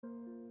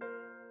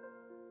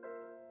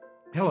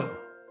Hello,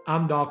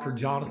 I'm Dr.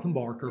 Jonathan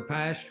Barker,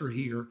 pastor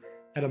here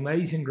at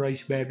Amazing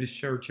Grace Baptist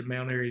Church in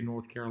Mount Airy,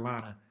 North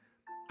Carolina.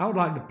 I would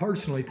like to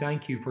personally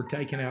thank you for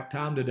taking out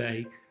time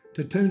today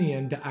to tune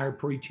in to our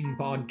preaching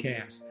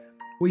podcast.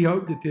 We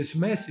hope that this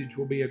message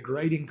will be a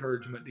great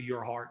encouragement to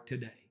your heart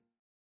today.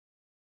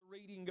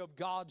 Reading of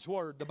God's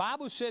Word. The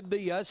Bible said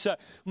this,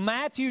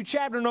 Matthew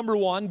chapter number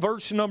 1,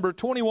 verse number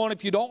 21.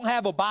 If you don't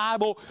have a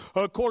Bible,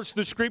 of course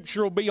the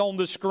scripture will be on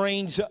the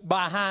screens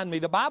behind me.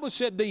 The Bible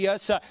said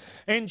this,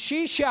 and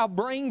she shall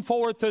bring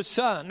forth a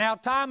son. Now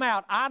time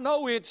out. I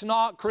know it's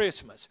not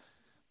Christmas.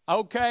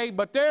 Okay,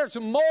 but there's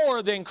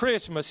more than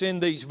Christmas in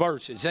these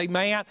verses.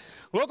 Amen.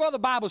 Look what the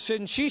Bible said,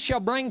 and she shall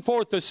bring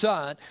forth a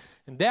son.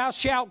 And thou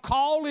shalt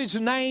call his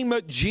name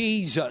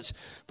Jesus,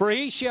 for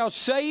he shall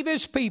save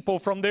his people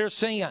from their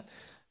sin.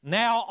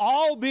 Now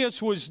all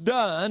this was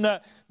done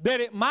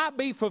that it might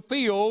be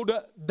fulfilled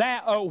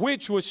that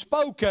which was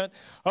spoken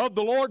of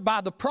the Lord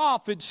by the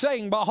prophet,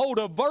 saying, Behold,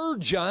 a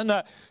virgin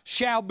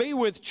shall be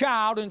with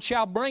child, and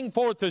shall bring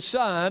forth a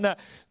son.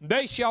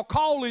 They shall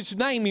call his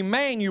name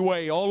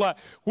Emmanuel,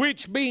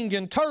 which being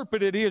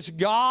interpreted is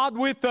God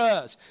with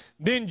us.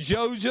 Then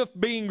Joseph,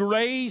 being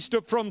raised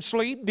from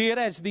sleep, did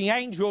as the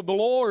angel of the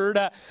Lord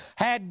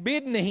had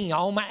bidden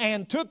him,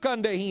 and took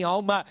unto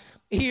him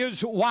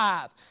his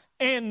wife,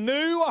 and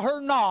knew her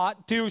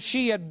not till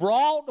she had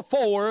brought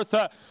forth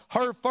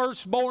her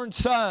firstborn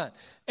son.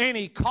 And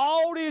he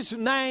called his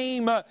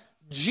name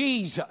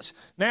Jesus.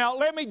 Now,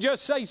 let me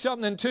just say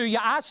something to you.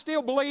 I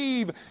still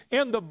believe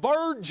in the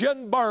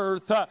virgin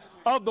birth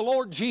of the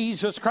Lord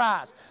Jesus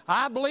Christ.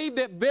 I believe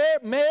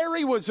that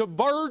Mary was a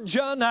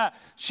virgin.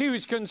 She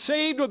was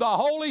conceived with the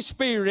Holy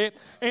Spirit,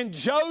 and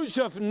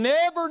Joseph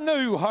never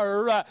knew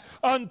her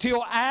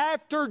until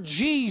after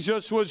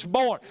Jesus was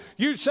born.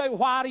 You say,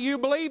 why do you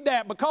believe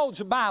that? Because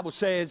the Bible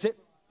says it.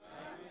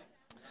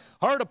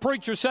 Heard a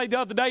preacher say the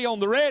other day on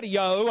the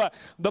radio,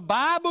 the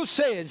Bible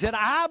says it,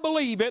 I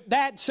believe it,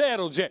 that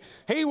settles it.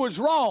 He was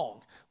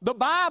wrong. The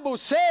Bible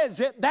says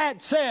it, that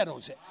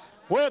settles it.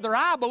 Whether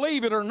I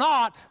believe it or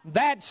not,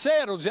 that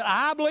settles it.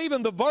 I believe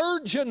in the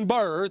virgin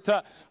birth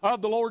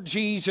of the Lord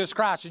Jesus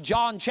Christ.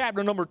 John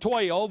chapter number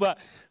 12, I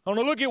want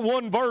to look at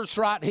one verse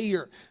right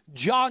here.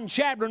 John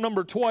chapter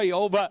number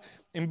 12,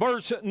 in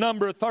verse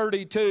number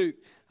 32.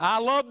 I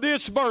love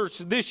this verse.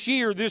 This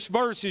year, this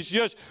verse has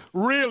just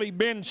really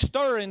been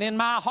stirring in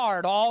my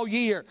heart all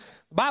year.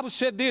 The Bible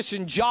said this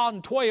in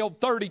John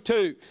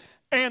 12:32.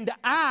 And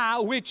I,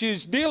 which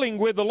is dealing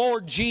with the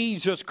Lord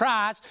Jesus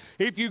Christ,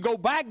 if you go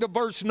back to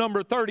verse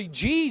number 30,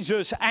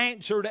 Jesus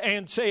answered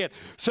and said.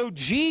 So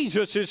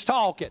Jesus is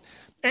talking.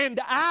 And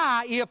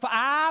I, if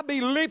I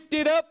be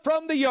lifted up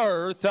from the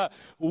earth,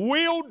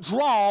 will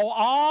draw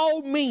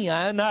all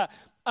men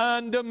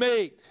unto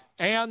me.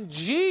 And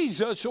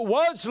Jesus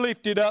was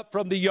lifted up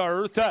from the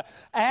earth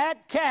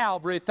at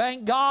Calvary.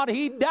 Thank God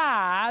he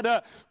died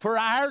for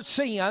our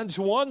sins.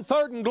 One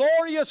third and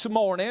glorious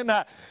morning,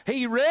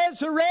 he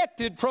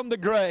resurrected from the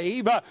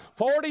grave.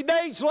 40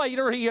 days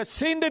later, he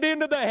ascended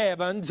into the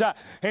heavens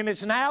and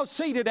is now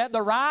seated at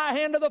the right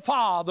hand of the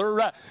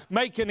Father,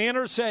 making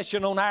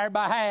intercession on our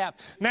behalf.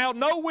 Now,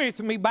 know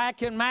with me,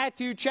 back in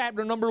Matthew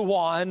chapter number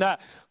 1,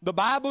 the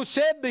Bible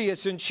said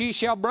this, and she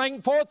shall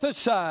bring forth a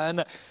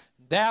son.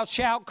 Thou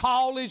shalt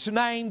call his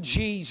name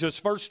Jesus,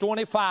 verse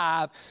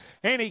 25.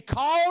 And he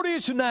called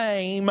his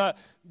name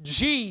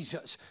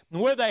Jesus.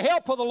 And with the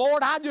help of the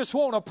Lord, I just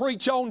want to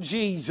preach on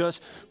Jesus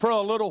for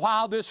a little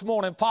while this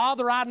morning.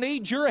 Father, I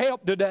need your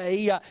help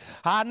today.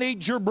 I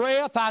need your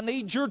breath. I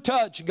need your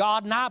touch,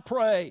 God. And I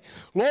pray,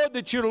 Lord,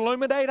 that you'd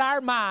illuminate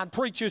our mind.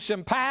 Preach us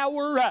in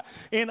power,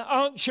 in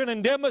unction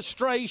and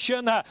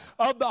demonstration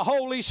of the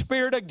Holy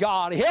Spirit of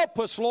God. Help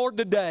us, Lord,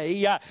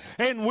 today.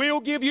 And we'll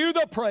give you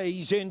the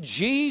praise in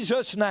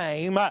Jesus'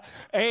 name.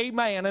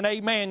 Amen and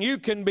amen. You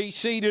can be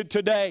seated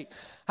today.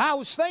 I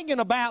was thinking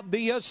about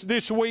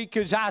this week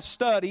as I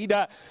studied,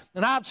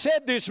 and I've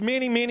said this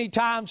many, many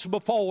times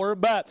before,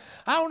 but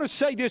I want to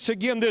say this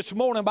again this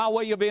morning by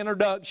way of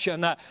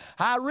introduction.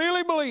 I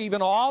really believe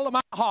in all of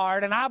my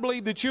heart, and I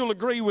believe that you'll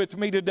agree with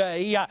me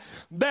today,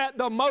 that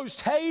the most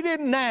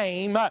hated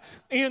name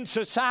in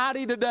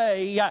society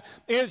today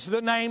is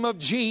the name of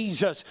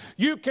Jesus.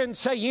 You can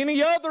say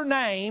any other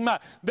name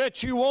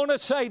that you want to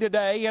say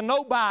today, and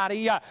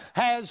nobody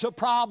has a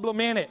problem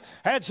in it.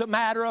 As a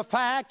matter of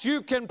fact,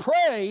 you can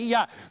pray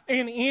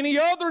in any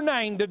other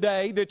name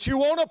today that you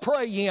want to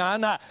pray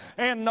in,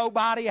 and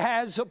nobody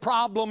has a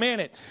problem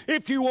in it.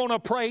 If you want to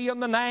pray in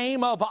the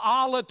name of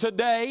Allah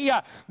today,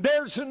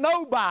 there's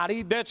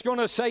nobody that's going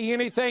to say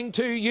anything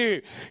to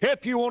you.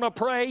 If you want to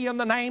pray in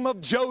the name of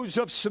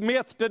Joseph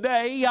Smith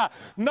today,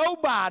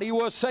 nobody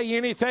will say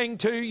anything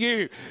to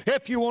you.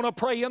 If you want to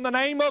pray in the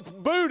name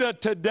of Buddha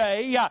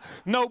today,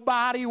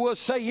 nobody will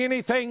say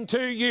anything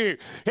to you.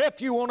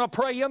 If you want to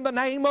pray in the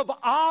name of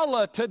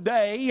Allah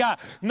today,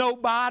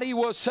 nobody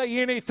will say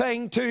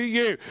anything to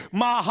you.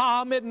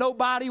 Muhammad,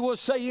 nobody will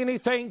say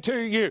anything to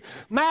you.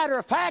 Matter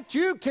of fact,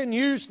 you can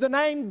use the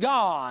name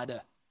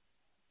God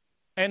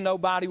and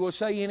nobody will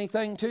say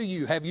anything to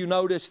you. Have you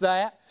noticed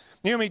that?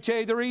 Let me tell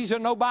you the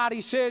reason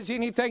nobody says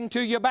anything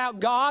to you about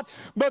God,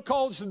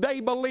 because they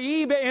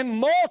believe in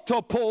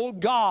multiple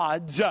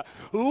gods,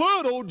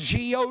 little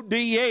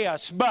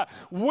G-O-D-S. But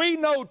we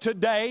know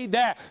today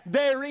that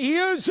there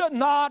is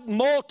not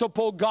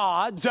multiple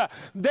gods.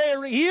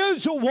 There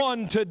is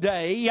one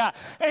today,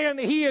 and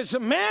He is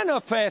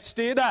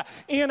manifested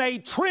in a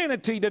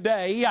Trinity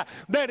today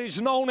that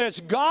is known as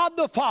God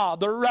the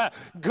Father,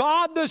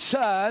 God the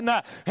Son,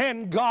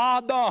 and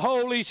God the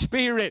Holy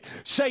Spirit.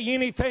 Say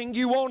anything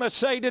you want to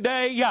say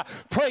today.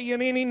 Pray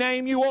in any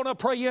name you want to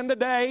pray in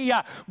today.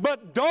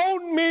 But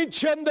don't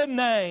mention the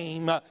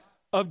name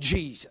of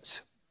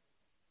Jesus.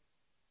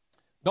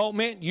 Don't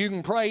mention, you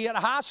can pray at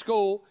high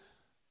school,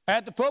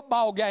 at the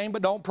football game,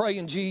 but don't pray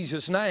in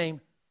Jesus' name.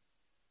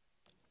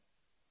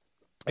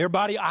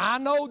 Everybody, I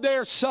know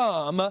there's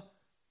some,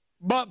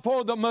 but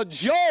for the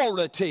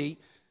majority,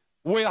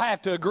 we'll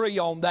have to agree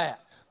on that.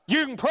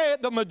 You can pray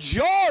at the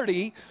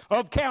majority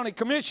of county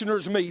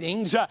commissioners'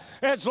 meetings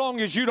as long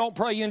as you don't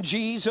pray in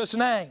Jesus'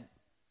 name.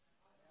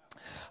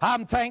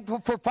 I'm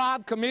thankful for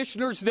 5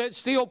 commissioners that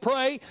still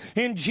pray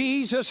in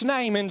Jesus'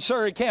 name in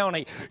Surrey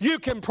County. You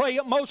can pray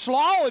at most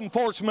law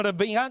enforcement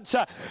events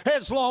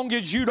as long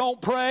as you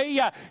don't pray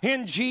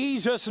in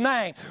Jesus'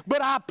 name.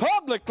 But I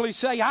publicly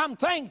say I'm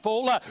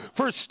thankful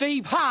for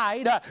Steve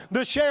Hyde,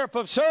 the sheriff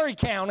of Surrey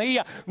County,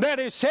 that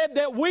has said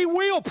that we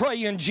will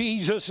pray in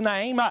Jesus'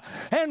 name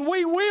and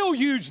we will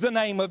use the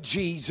name of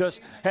Jesus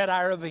at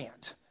our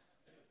event.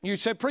 You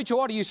say, preacher,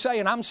 what are you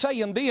saying? I'm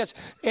saying this.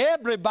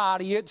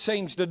 Everybody, it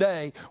seems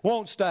today,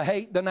 wants to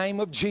hate the name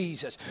of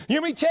Jesus.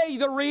 Let me tell you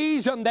the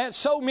reason that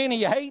so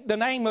many hate the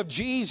name of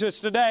Jesus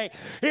today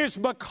is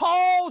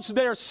because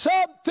there's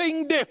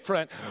something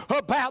different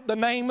about the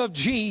name of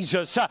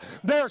Jesus.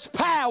 There's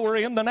power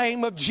in the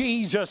name of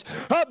Jesus.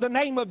 The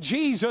name of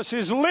Jesus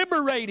is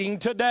liberating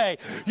today.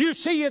 You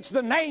see, it's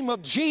the name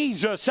of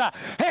Jesus,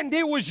 and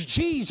it was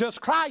Jesus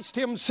Christ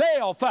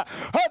Himself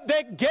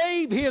that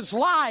gave His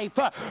life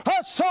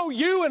so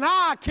you and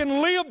I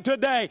can live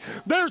today.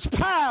 There's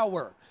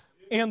power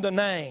in the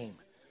name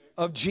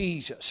of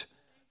Jesus.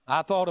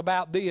 I thought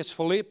about this.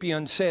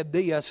 Philippians said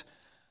this,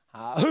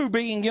 who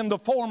being in the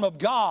form of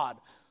God,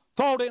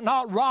 thought it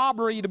not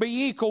robbery to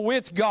be equal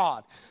with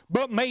God,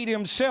 but made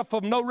Himself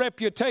of no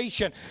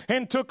reputation,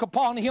 and took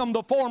upon Him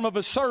the form of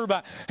a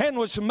servant, and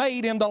was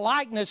made in the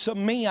likeness of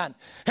men.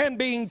 And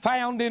being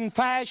found in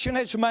fashion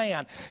as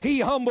man, He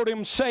humbled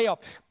Himself,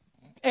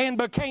 and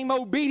became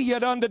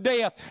obedient unto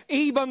death,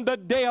 even the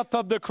death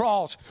of the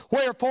cross.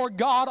 Wherefore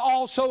God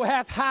also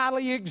hath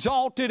highly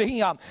exalted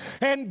Him,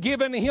 and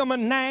given Him a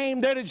name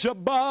that is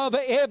above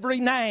every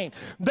name,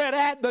 that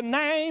at the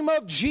name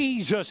of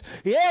Jesus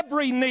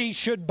every knee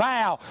should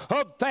bow,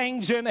 of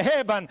things in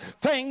heaven,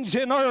 things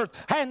in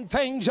earth, and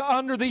things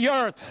under the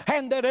earth,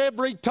 and that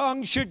every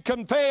tongue should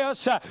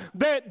confess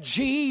that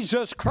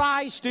Jesus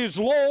Christ is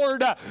Lord,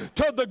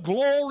 to the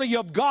glory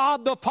of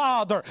God the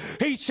Father.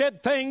 He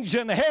said things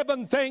in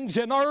heaven, things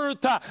in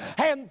earth,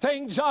 and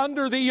things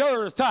under the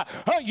earth.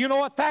 You know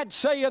what that's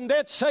saying?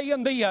 That's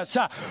saying this,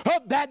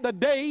 that the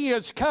day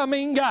is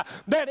coming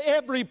that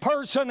every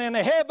person in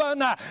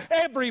heaven,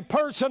 every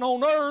person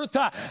on earth,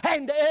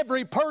 and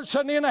every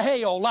person in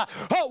hell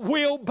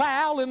will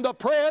bow in the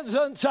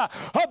presence of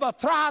a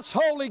thrice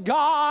holy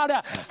God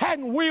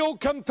and will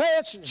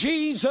confess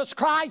Jesus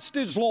Christ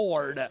is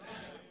Lord.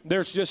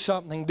 There's just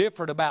something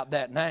different about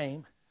that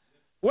name.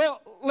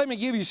 Well, let me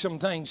give you some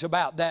things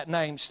about that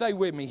name. Stay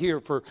with me here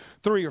for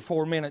 3 or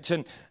 4 minutes.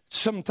 And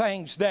some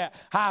things that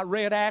I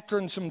read after,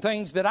 and some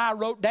things that I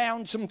wrote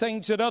down, some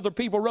things that other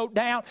people wrote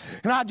down,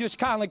 and I just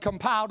kind of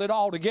compiled it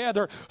all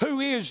together. Who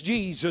is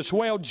Jesus?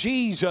 Well,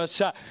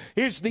 Jesus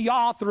is the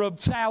author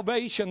of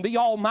salvation, the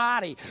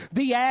Almighty,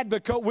 the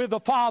advocate with the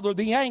Father,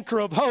 the anchor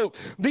of hope,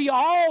 the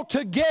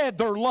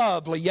altogether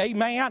lovely,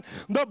 amen,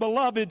 the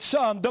beloved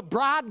Son, the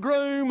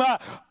bridegroom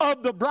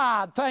of the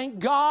bride. Thank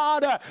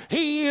God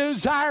He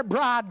is our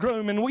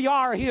bridegroom, and we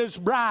are His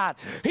bride.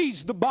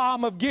 He's the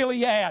balm of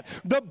Gilead,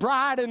 the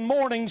bride and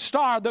morning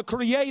star, the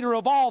creator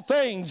of all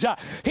things.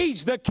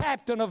 He's the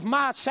captain of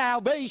my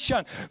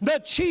salvation,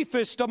 the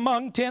chiefest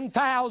among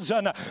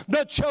 10,000,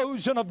 the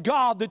chosen of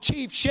God, the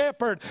chief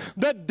shepherd,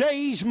 the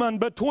daysman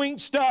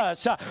betwixt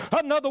us.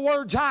 In other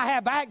words, I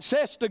have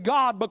access to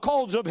God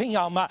because of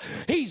Him.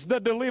 He's the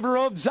deliverer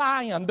of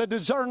Zion, the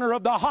discerner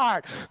of the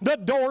heart, the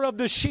door of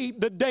the sheep,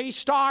 the day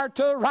star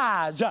to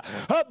rise,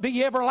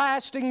 the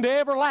everlasting,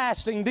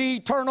 the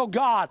eternal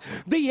God,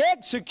 the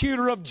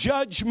executor of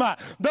judgment,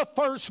 the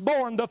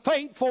firstborn, the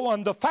faithful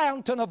one, the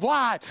fountain of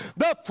life,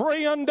 the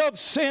friend of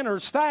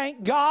sinners.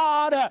 Thank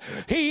God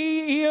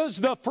He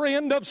is the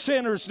friend of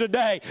sinners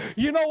today.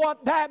 You know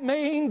what that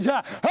means?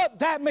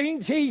 That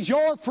means He's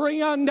your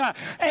friend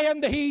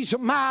and He's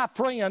my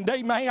friend.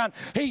 Amen.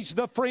 He's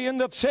the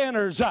friend of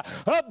sinners,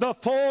 the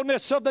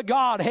fullness of the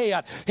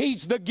Godhead.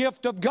 He's the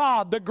gift of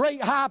God, the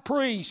great high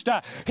priest.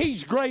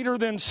 He's greater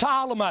than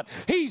Solomon.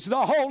 He's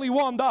the Holy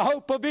One, the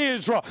hope of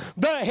Israel,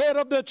 the head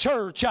of the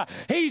church.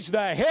 He's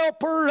the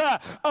helper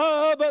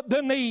of of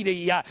the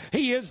needy.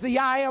 He is the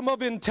I am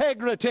of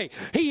integrity.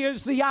 He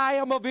is the I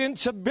am of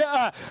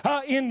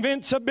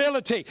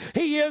invincibility.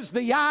 He is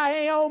the I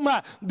am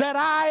that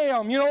I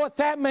am. You know what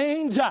that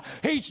means?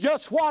 He's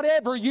just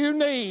whatever you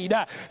need.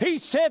 He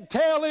said,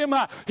 tell him,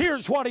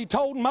 here's what he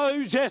told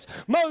Moses.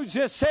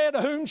 Moses said,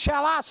 whom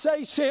shall I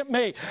say sent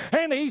me?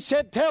 And he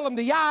said, tell him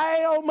the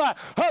I am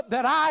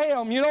that I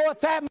am. You know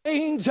what that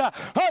means?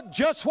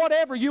 Just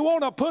whatever you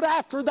want to put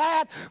after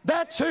that,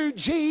 that's who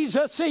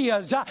Jesus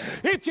is.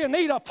 If you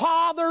need a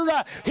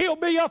father, he'll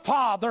be a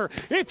father.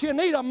 If you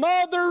need a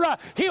mother,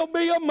 he'll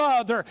be a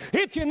mother.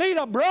 If you need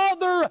a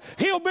brother,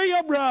 he'll be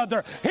a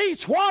brother.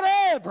 He's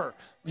whatever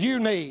you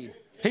need.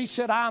 He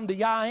said, I'm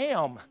the I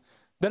am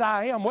that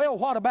I am. Well,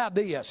 what about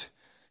this?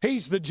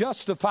 He's the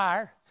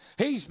justifier.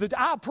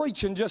 I'll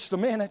preach in just a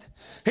minute.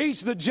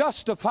 He's the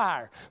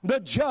justifier, the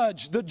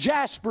judge, the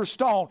jasper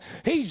stone.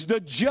 He's the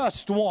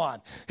just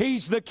one.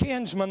 He's the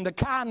kinsman, the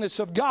kindness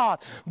of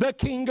God, the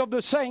King of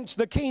the saints,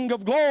 the King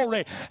of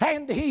glory,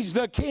 and He's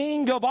the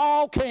King of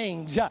all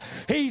kings.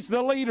 He's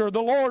the leader,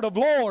 the Lord of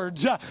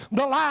lords,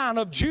 the Lion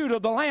of Judah,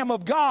 the Lamb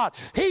of God.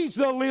 He's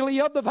the lily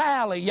of the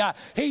valley.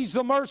 He's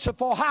the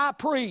merciful high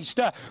priest,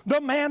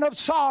 the man of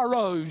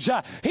sorrows.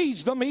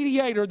 He's the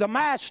mediator, the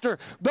master,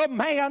 the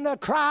man of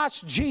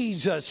Christ Jesus.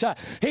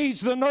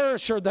 He's the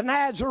nourisher, the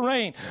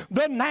Nazarene,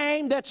 the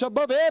name that's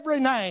above every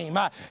name.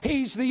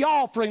 He's the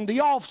offering,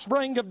 the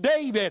offspring of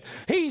David.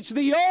 He's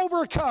the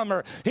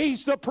overcomer.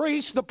 He's the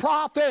priest, the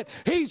prophet.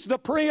 He's the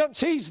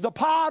prince. He's the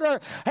potter.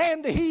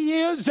 And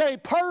He is a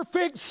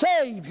perfect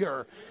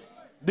Savior.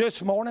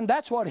 This morning,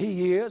 that's what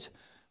He is.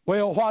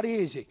 Well, what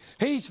is He?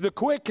 He's the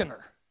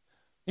quickener.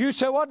 You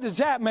say, what does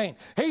that mean?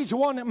 He's the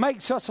one that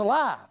makes us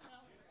alive.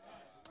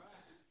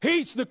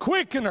 He's the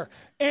quickener.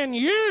 And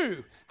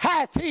you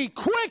hath He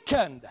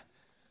quickened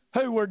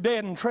who were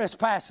dead in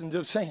trespassings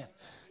of sin.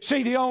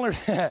 See, the only,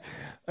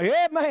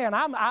 yeah, man,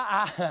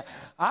 I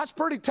was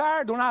pretty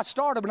tired when I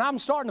started, but I'm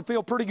starting to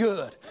feel pretty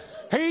good.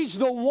 He's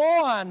the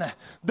one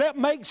that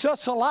makes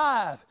us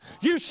alive.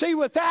 You see,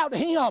 without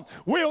Him,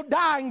 we'll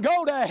die and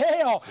go to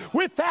hell.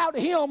 Without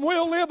Him,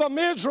 we'll live a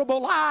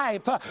miserable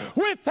life.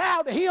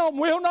 Without Him,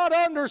 we'll not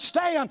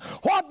understand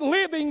what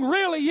living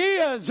really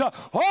is.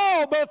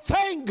 Oh, but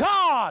thank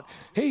God,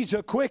 He's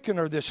a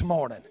quickener this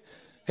morning.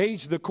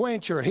 He's the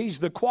quencher. He's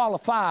the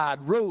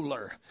qualified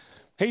ruler.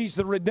 He's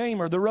the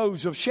Redeemer, the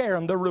Rose of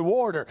Sharon, the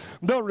Rewarder,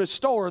 the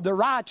Restorer, the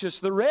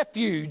Righteous, the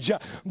Refuge,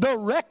 the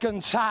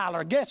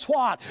Reconciler. Guess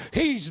what?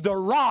 He's the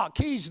Rock.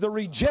 He's the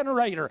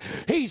Regenerator.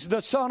 He's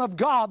the Son of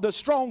God, the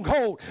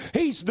Stronghold.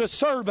 He's the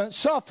Servant,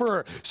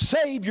 Sufferer,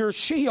 Savior,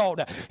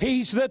 Shield.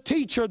 He's the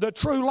Teacher, the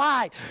True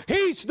Light.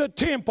 He's the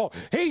Temple.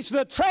 He's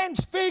the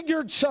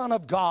Transfigured Son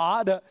of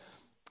God.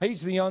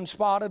 He's the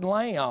Unspotted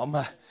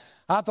Lamb.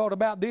 I thought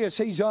about this.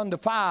 He's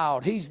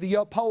undefiled. He's the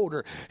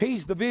upholder.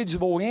 He's the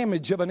visible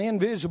image of an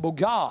invisible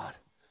God.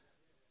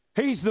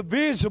 He's the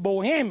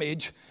visible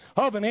image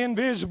of an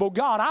invisible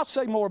God. I'll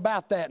say more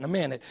about that in a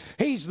minute.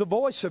 He's the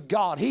voice of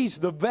God. He's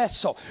the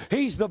vessel.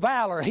 He's the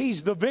valor.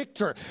 He's the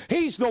victor.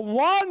 He's the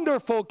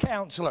wonderful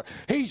counselor.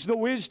 He's the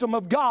wisdom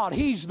of God.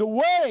 He's the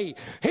way.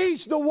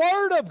 He's the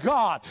word of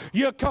God.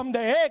 You come to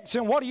X,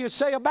 and what do you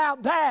say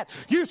about that?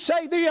 You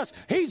say this: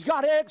 He's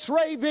got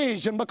X-ray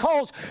vision,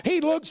 because He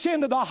looks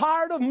into the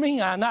heart of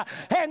men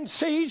and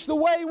sees the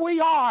way we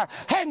are,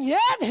 and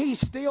yet He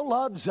still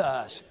loves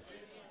us.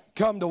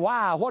 Come to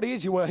Y, what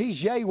is He? Well,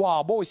 He's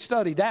Yahweh. Boy,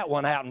 study that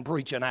one out and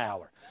preach an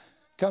hour.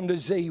 Come to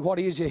Z, what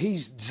is He?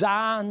 He's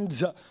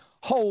Zion's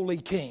Holy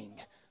King.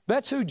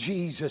 That's who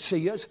Jesus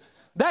is.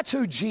 That's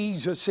who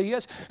Jesus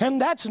is. And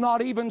that's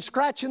not even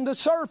scratching the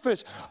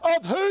surface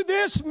of who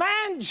this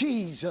man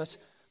Jesus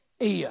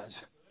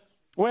is.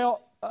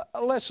 Well,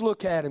 let's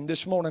look at Him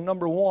this morning.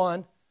 Number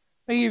one,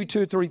 let me give you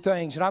 2 or 3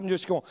 things, and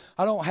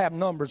I don't have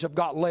numbers, I've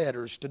got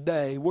letters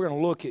today. We're going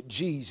to look at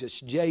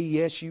Jesus,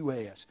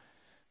 J-E-S-U-S.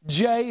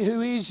 J,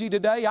 who is He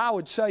today? I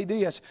would say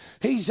this: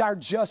 He's our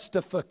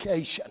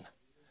justification.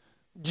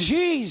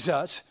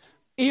 Jesus,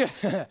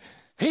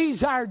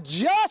 He's our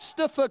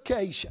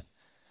justification.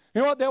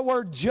 You know what that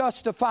word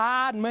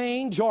justified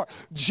means, or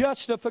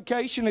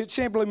justification? It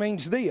simply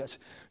means this: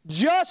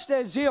 just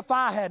as if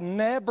I had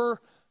never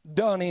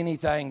done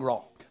anything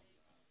wrong.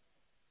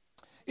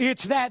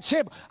 It's that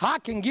simple. I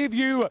can give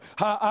you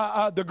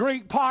the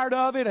Greek part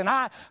of it, and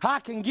I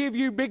can give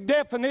you big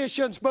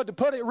definitions, but to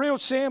put it real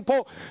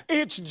simple,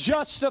 it's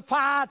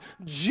justified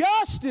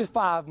just if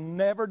I've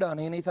never done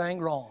anything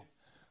wrong.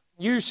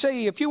 You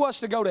see, if you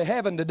was to go to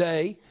heaven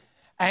today,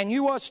 and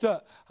you was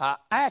to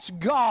ask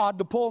God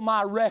to pull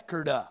my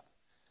record up,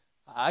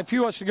 if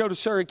you was to go to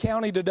Surrey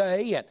County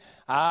today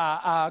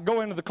and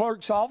go into the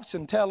clerk's office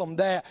and tell them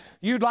that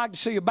you'd like to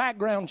see a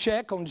background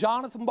check on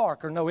Jonathan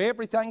Barker, know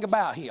everything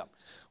about him,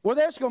 well,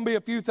 there's going to be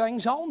a few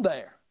things on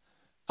there.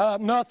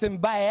 Nothing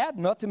bad.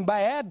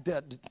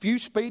 A few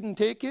speeding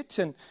tickets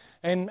and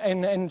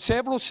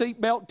several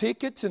seatbelt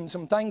tickets and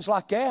some things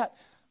like that.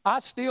 I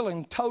still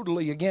am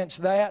totally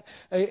against that.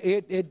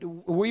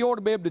 We ought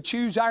to be able to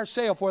choose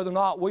ourselves whether or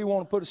not we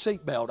want to put a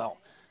seatbelt on.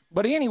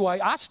 But anyway,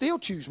 I still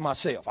choose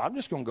myself. I'm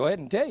just going to go ahead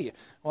and tell you.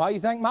 Why do you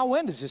think my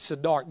windows is so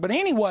dark? But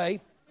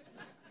anyway,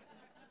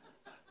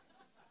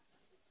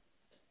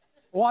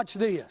 watch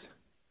this.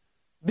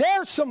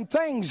 There's some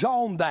things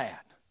on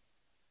that.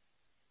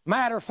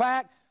 Matter of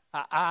fact,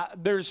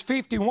 there's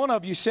 51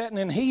 of you sitting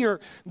in here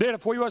that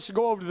if we was to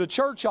go over to the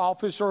church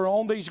office, or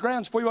on these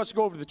grounds, if we was to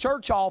go over to the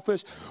church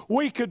office,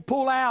 we could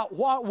pull out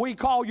what we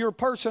call your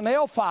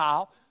personnel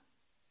file,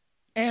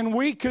 and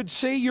we could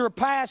see your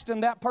past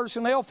in that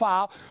personnel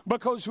file,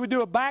 because we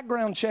do a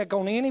background check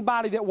on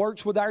anybody that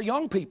works with our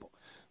young people.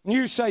 And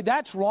you say,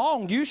 that's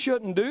wrong. You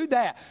shouldn't do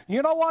that.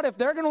 You know what? If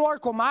they're going to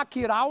work with my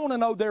kid, I want to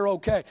know they're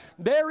okay.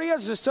 There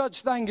is a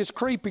such thing as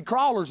creepy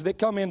crawlers that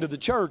come into the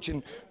church,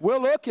 and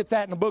we'll look at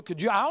that in the book of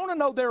Jude. I want to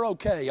know they're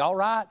okay, all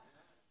right?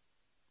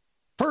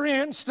 For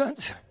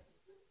instance,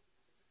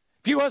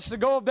 if you was to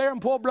go over there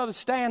and pull Brother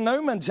Stan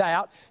Newman's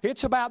out,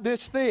 it's about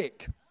this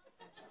thick.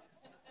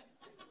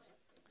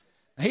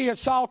 He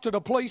assaulted a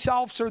police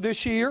officer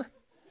this year,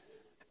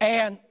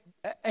 and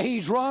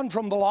he's run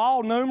from the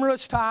law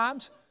numerous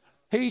times.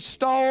 He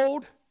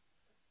stole.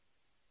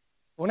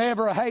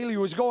 Whenever Haley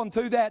was going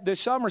through that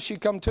this summer, she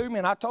come to me,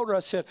 and I told her, I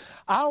said,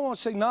 I don't want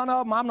to see none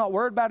of them. I'm not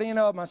worried about any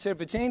of them. I said,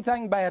 if it's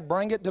anything bad,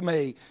 bring it to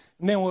me,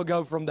 and then we'll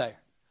go from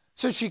there.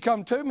 So she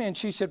come to me, and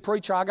she said,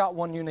 preacher, I got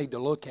one you need to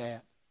look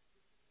at.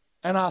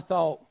 And I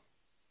thought,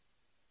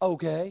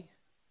 okay.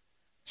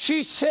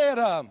 She said,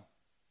 and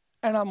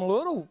I'm a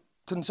little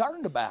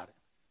concerned about it.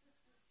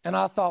 And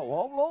I thought,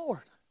 well,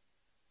 Lord.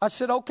 I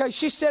said, okay.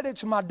 She said,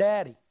 it's my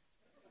daddy.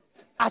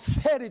 I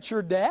said, it's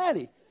your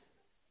daddy.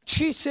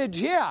 She said,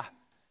 yeah.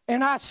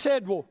 And I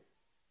said, well,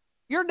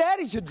 your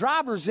daddy's a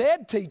driver's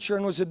ed teacher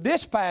and was a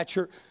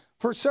dispatcher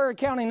for Surrey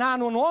County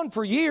 911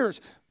 for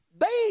years.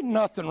 There ain't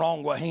nothing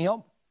wrong with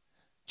him.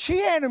 She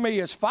handed me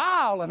his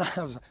file, and I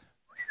was like,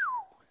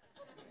 whew.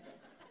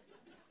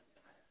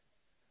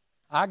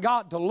 I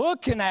got to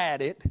looking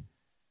at it,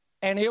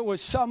 and it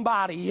was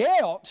somebody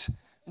else.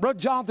 Brother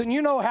Jonathan,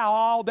 you know how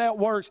all that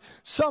works.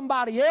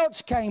 Somebody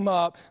else came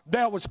up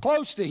that was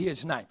close to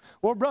his name.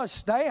 Well, Brother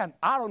Stan,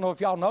 I don't know if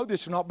y'all know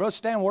this or not, Brother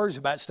Stan worries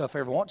about stuff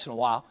every once in a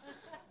while.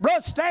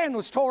 Brother Stan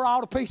was tore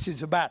all to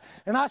pieces about it.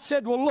 And I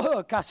said, well,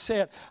 look, I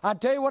said, I'll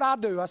tell you what I'll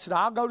do. I said,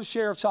 I'll go to the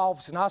sheriff's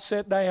office, and I'll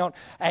sit down,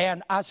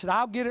 and I said,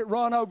 I'll get it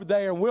run over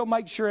there, and we'll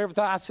make sure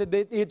everything. I said,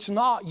 it's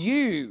not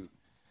you,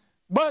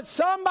 but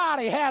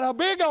somebody had a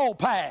big old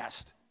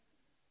past.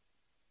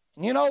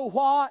 And you know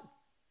what?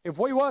 If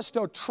we was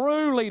to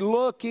truly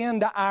look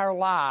into our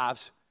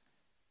lives,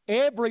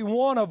 every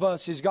one of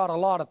us has got a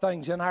lot of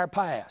things in our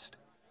past.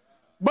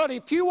 But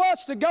if you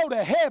was to go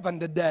to heaven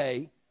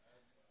today,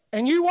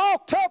 and you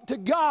walked up to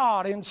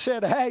God and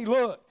said, hey,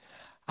 look,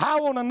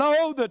 I want to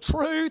know the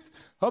truth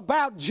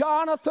about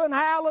Jonathan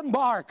Allen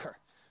Barker,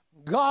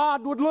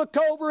 God would look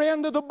over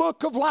into the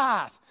book of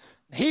life.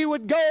 He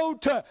would go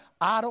to,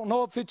 I don't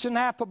know if it's in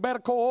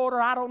alphabetical order,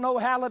 I don't know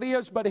how it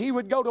is, but he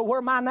would go to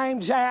where my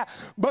name's at,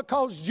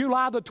 because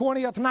July the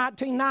 20th,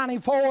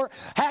 1994,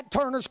 at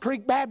Turner's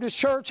Creek Baptist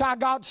Church, I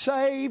got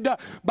saved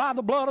by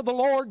the blood of the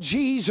Lord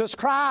Jesus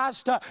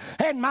Christ,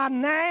 and my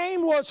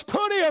name was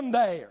put in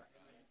there.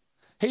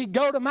 He'd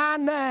go to my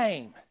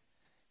name.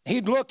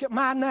 He'd look at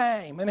my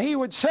name, and he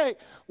would say,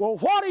 well,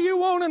 what do you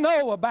want to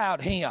know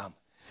about him?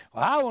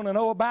 Well, I want to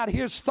know about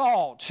his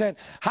thoughts, and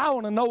I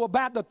want to know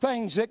about the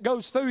things that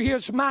goes through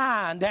his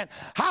mind, and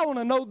I want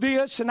to know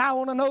this, and I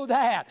want to know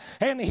that.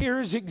 And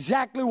here's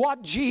exactly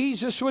what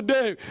Jesus would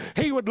do.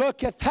 He would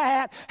look at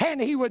that, and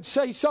he would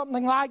say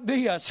something like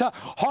this,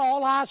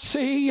 all I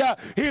see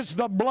is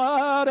the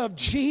blood of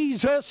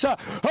Jesus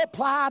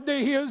applied to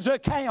his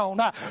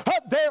account.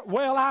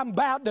 Well, I'm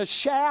about to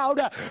shout,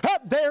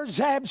 there's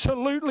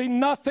absolutely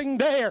nothing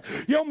there.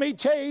 You want me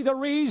to tell you the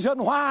reason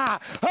why?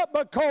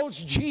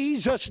 Because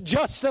Jesus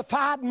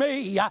justified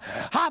me.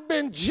 I've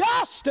been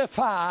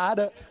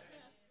justified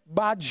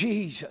by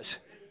Jesus.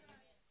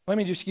 Let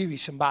me just give you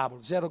some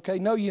Bibles. Is that okay?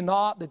 Know ye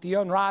not that the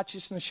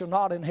unrighteousness shall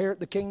not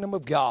inherit the kingdom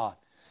of God?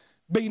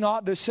 Be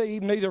not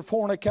deceived, neither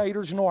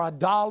fornicators, nor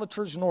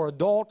idolaters, nor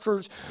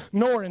adulterers,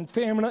 nor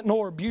effeminate,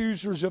 nor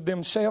abusers of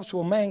themselves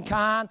with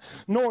mankind,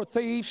 nor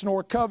thieves,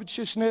 nor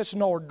covetousness,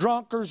 nor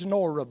drunkards,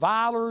 nor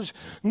revilers,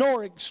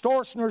 nor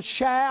extortioners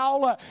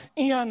shall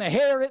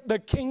inherit the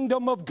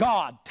kingdom of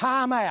God.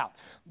 Time out.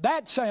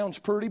 That sounds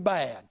pretty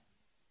bad.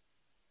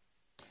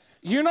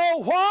 You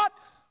know what?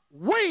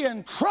 We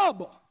in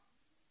trouble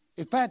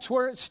if that's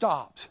where it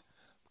stops.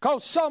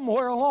 Because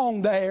somewhere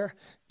along there,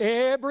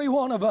 every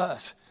one of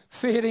us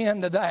fit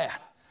into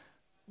that.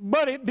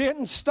 But it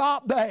didn't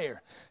stop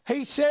there.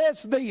 He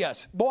says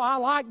this. Boy, I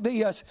like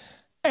this.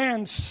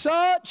 And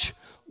such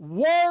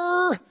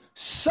were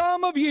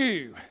some of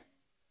you.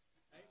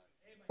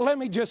 Let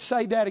me just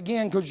say that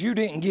again because you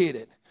didn't get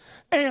it.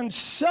 And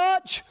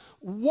such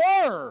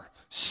were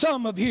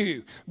some of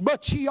you,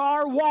 but ye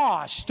are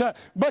washed,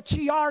 but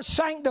ye are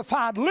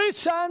sanctified.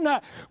 Listen,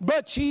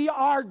 but ye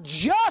are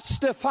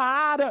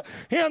justified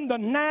in the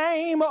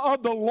name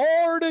of the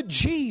Lord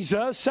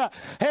Jesus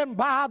and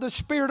by the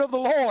Spirit of the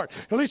Lord.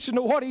 Listen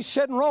to what he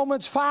said in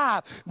Romans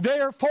 5.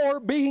 Therefore,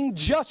 being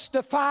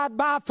justified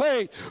by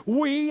faith,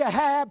 we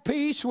have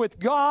peace with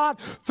God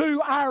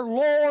through our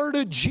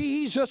Lord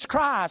Jesus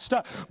Christ.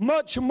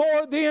 Much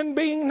more than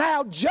being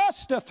now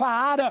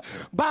justified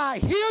by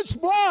his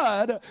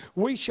blood,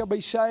 we shall be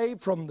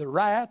saved from the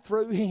wrath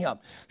through him.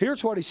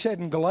 Here's what he said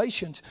in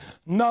Galatians.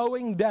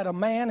 Knowing that a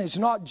man is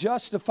not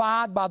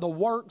justified by the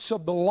works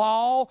of the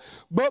law,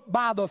 but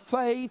by the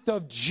faith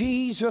of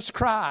Jesus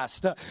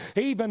Christ.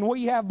 Even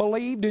we have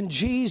believed in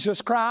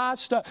Jesus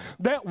Christ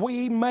that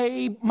we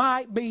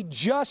might be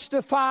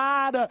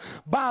justified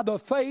by the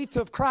faith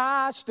of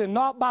Christ and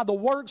not by the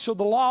works of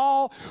the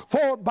law.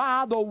 For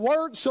by the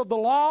works of the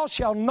law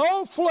shall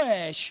no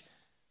flesh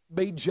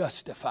be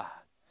justified.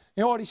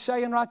 You know what he's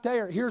saying right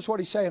there? Here's what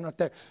he's saying right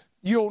there.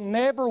 You'll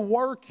never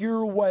work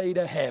your way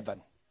to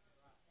heaven.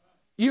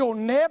 You'll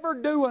never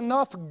do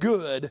enough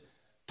good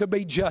to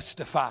be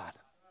justified.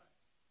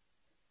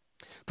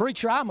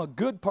 Preacher, I'm a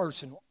good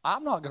person.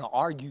 I'm not going to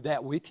argue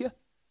that with you.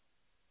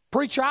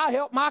 Preacher, I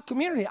help my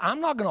community. I'm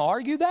not going to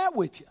argue that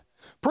with you.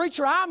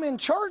 Preacher, I'm in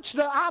church.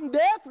 I'm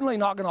definitely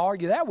not going to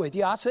argue that with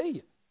you. I see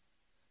you.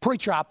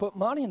 Preacher, I put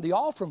money in the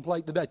offering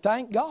plate today.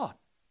 Thank God.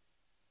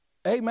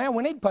 Amen.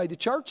 We need to pay the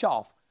church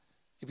off.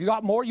 If you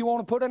got more you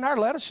want to put in there,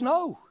 let us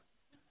know.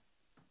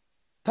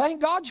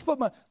 Thank God you put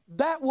money.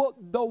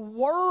 The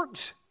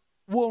works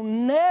will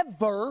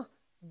never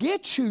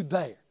get you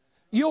there.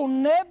 You'll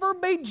never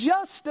be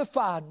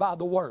justified by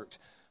the works.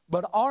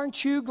 But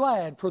aren't you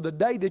glad for the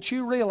day that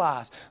you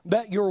realize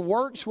that your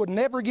works would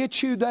never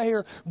get you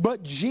there,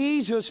 but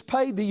Jesus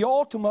paid the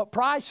ultimate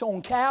price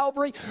on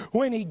Calvary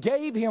when he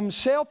gave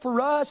himself for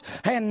us,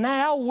 and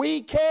now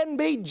we can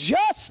be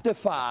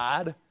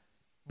justified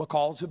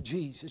because of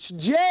Jesus.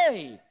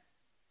 J,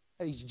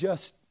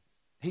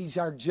 he's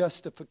our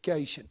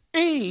justification.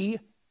 E,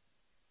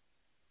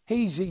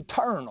 he's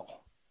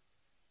eternal.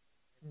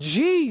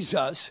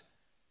 Jesus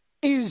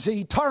is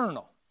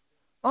eternal.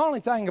 The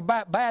only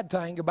bad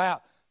thing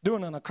about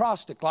doing an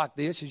acrostic like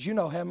this is you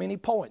know how many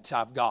points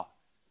I've got.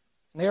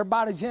 And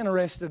everybody's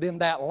interested in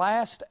that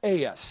last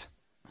S.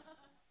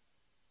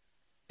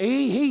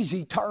 He's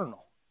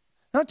eternal.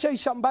 And I'll tell you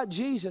something about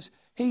Jesus.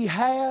 He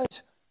has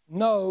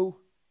no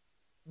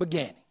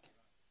beginning.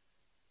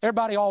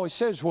 Everybody always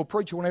says, well,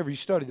 preacher, whenever you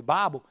study the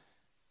Bible,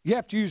 you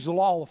have to use the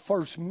law of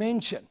first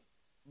mention.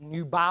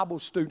 You Bible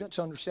students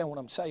understand what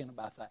I'm saying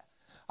about that.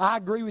 I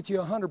agree with you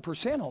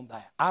 100% on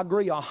that. I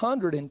agree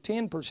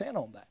 110%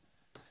 on that.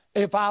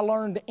 If I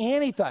learned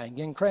anything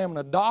in cramming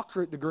a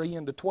doctorate degree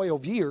into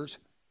 12 years,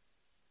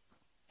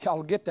 y'all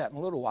will get that in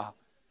a little while.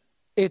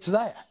 It's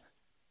that.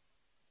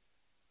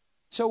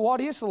 So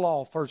what is the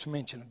law of first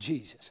mention of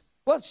Jesus?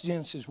 Well, it's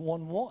Genesis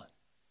 1:1.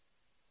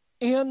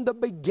 In the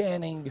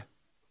beginning,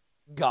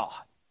 God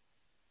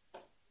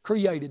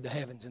created the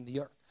heavens and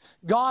the earth.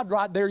 God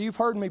right there, you've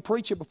heard me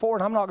preach it before,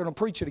 and I'm not going to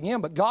preach it again,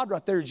 but God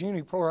right there is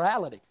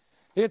uniplurality.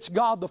 It's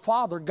God the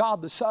Father,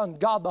 God the Son,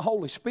 God the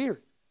Holy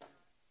Spirit.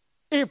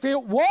 If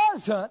it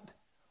wasn't,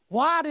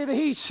 why did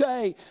he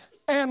say,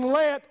 and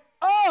let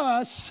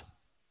us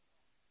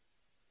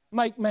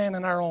make man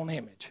in our own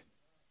image?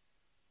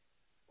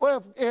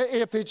 Well,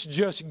 if it's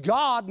just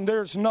God and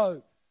there's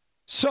no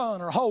Son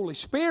or Holy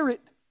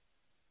Spirit,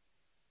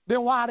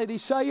 then why did he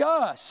say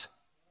us?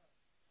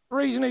 The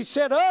reason he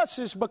said us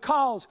is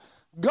because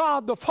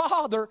God the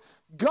Father,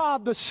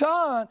 God the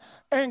Son,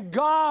 and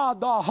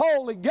God the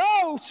Holy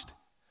Ghost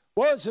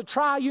was the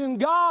triune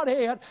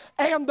Godhead,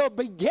 and the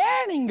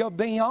beginning of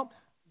them,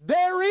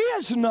 there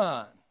is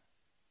none.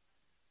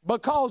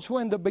 Because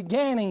when the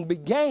beginning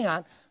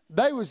began,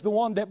 they was the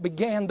one that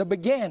began the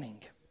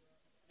beginning.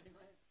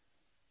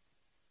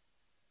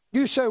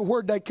 You say,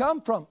 where'd they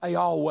come from? They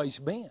always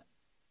been.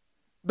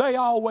 They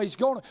always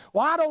going.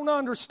 Well, I don't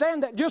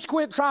understand that. Just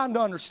quit trying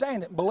to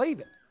understand it and believe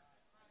it.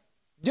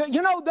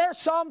 You know, there's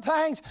some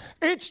things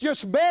it's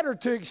just better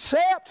to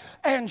accept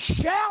and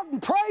shout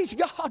and praise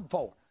God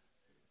for.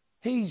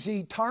 He's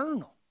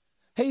eternal.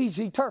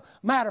 He's eternal.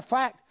 Matter of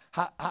fact,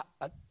 I'm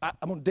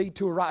going to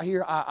detour right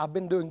here. I've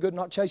been doing good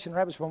not chasing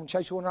rabbits, but I'm going to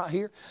chase one right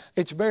here.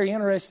 It's a very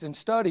interesting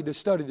study to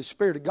study the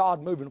Spirit of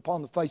God moving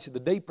upon the face of the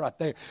deep right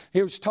there.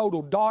 It was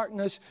total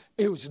darkness.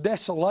 It was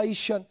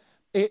desolation.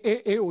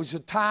 It was a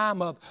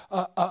time of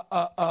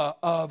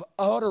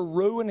utter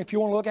ruin, if you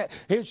want to look at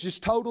it. It's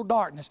just total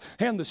darkness.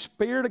 And the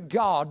Spirit of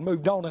God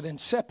moved on it and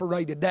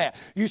separated that.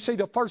 You see,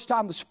 the first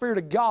time the Spirit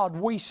of God,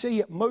 we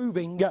see it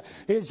moving,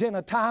 is in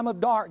a time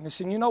of darkness.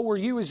 And you know where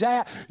you was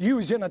at? You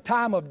was in a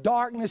time of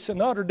darkness and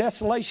utter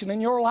desolation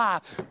in your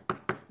life.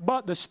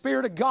 But the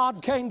Spirit of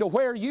God came to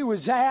where you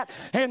was at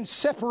and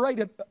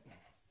separated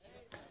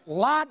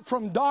light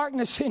from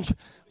darkness. And,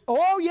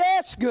 oh,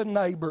 yes, good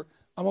neighbor.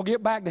 I'm going to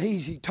get back to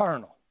he's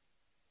eternal.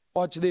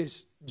 Watch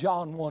this,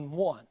 John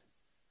 1:1.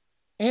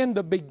 In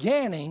the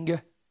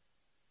beginning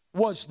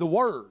was the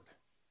Word,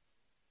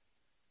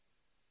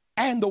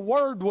 And the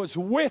Word was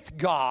with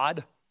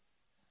God,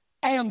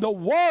 and the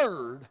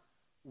Word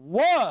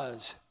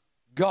was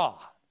God.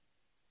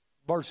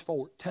 Verse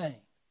 14.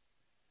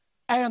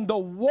 And the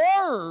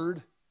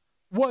Word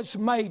was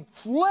made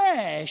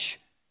flesh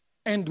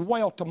and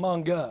dwelt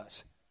among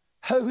us.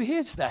 Who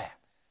is that?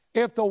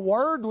 If the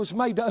Word was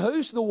made,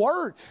 who's the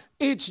Word?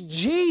 It's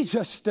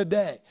Jesus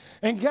today.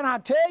 And can I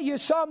tell you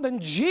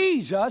something?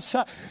 Jesus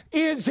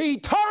is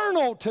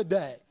eternal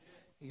today.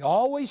 He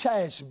always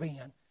has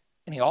been,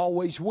 and He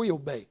always will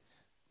be.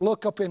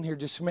 Look up in here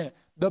just a minute.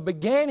 The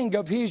beginning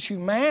of His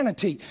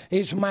humanity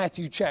is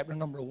Matthew chapter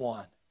number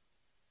 1.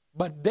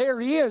 But there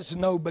is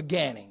no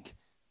beginning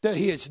to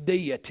His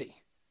deity.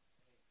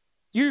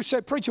 You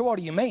say, preacher, what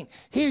do you mean?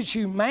 His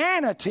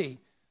humanity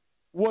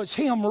was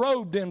Him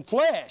robed in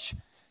flesh.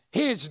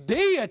 His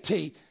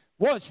deity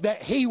was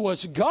that He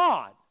was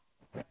God.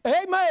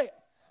 Amen.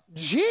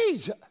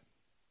 Jesus,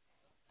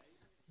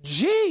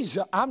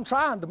 I'm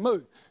trying to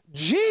move.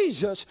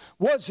 Jesus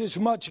was as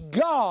much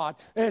God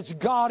as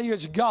God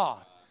is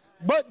God.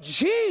 But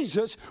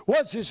Jesus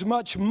was as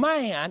much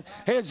man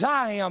as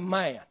I am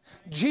man.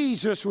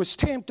 Jesus was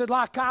tempted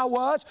like I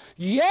was,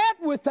 yet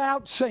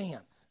without sin.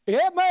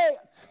 Amen.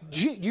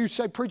 You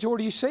say, preacher, where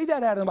do you see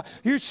that out of the Bible?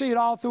 You see it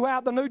all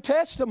throughout the New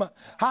Testament.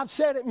 I've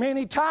said it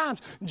many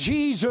times.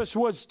 Jesus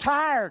was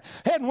tired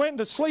and went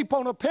to sleep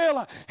on a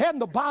pillow in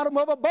the bottom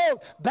of a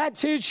boat.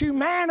 That's His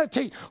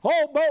humanity.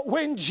 Oh, but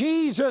when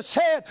Jesus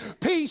said,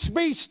 peace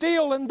be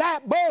still in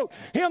that boat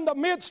in the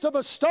midst of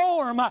a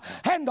storm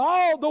and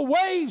all the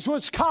waves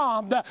was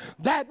calmed,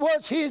 that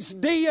was His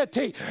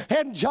deity.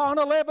 In John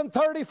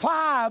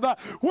 11:35,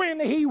 when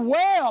He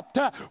wept,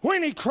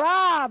 when He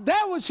cried,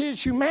 that was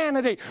His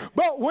humanity.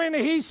 But when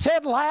He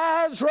said,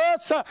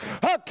 Lazarus,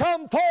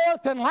 come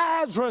forth, and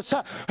Lazarus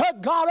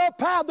got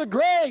up out of the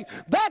grave,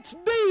 that's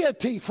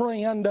deity,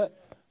 friend.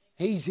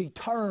 He's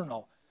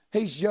eternal.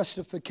 He's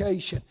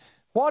justification.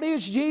 What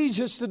is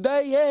Jesus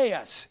today?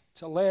 Yes.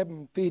 It's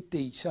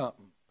 11:50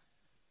 something.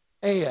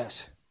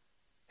 Yes.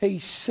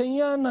 He's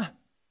sin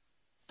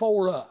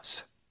for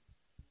us.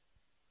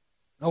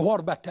 Now what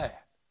about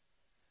that?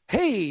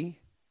 He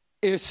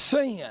is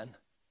sin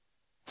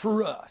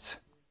for us.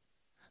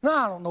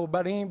 Now, I don't know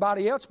about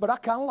anybody else, but I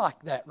kind of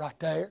like that right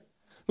there.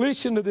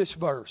 Listen to this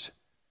verse,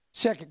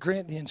 2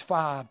 Corinthians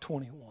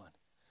 5:21.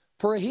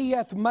 For He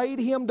hath made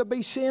Him to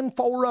be sin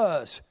for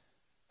us,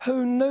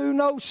 who knew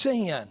no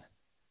sin,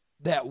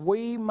 that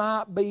we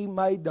might be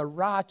made the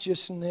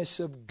righteousness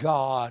of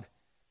God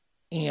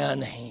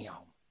in Him.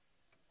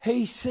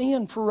 He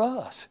sinned for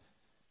us.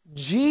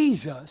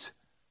 Jesus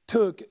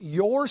took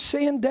your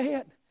sin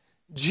debt.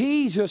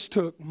 Jesus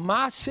took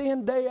my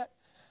sin debt.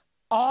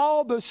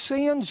 All the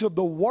sins of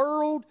the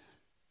world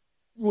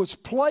was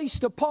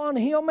placed upon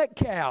Him at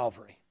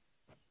Calvary.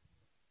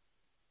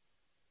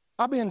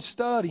 I've been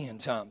studying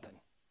something.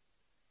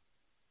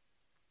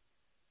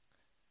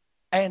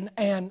 And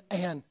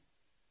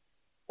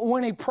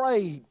when He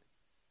prayed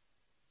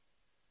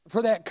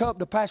for that cup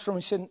to pass from Him,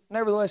 He said,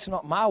 nevertheless,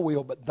 not my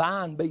will, but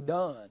thine be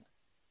done.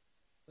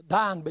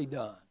 Thine be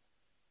done.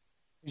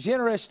 He's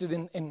interested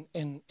in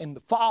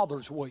the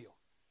Father's will.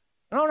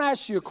 And I want to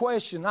ask you a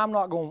question. I'm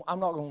not going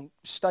to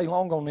stay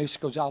long on this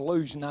because I'll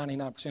lose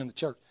 99% of the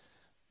church.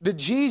 Did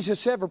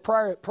Jesus ever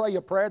pray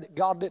a prayer that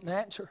God didn't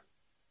answer?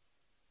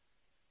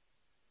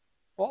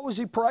 What was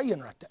He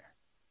praying right there?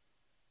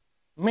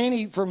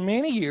 For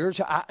many years,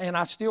 and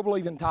I still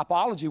believe in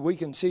typology, we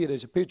can see it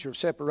as a picture of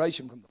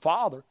separation from the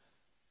Father.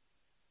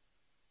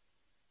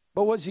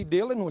 But was He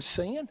dealing with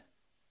sin?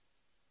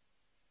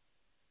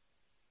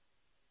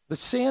 The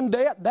sin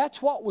debt,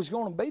 that's what was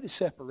going to be the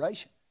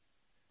separation.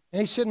 And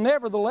He said,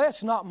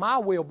 nevertheless, not my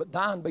will, but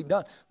thine be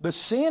done. The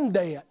sin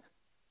debt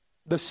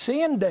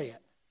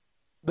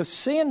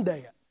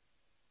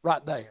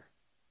right there.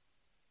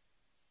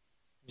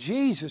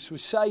 Jesus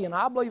was saying,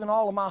 I believe in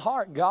all of my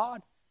heart,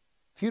 God,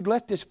 if you'd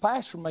let this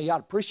pass from me,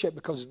 I'd appreciate it,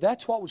 because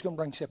that's what was going to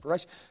bring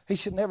separation. He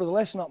said,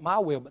 nevertheless, not my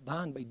will, but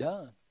thine be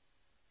done.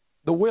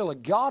 The will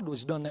of God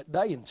was done that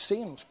day, and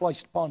sin was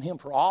placed upon Him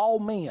for all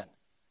men.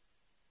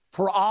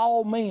 For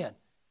all men.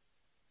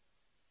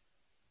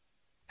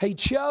 He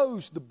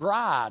chose the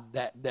bride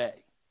that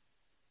day.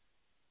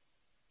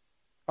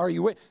 Are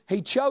you with?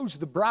 He chose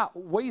the bride.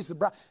 We's the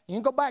bride. You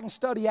can go back and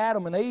study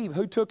Adam and Eve.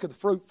 Who took of the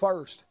fruit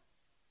first?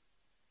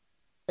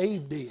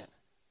 Eve did.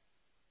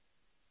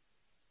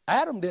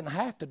 Adam didn't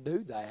have to do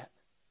that,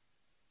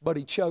 but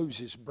he chose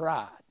his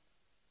bride.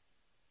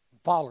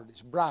 Followed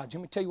his bride.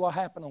 Let me tell you what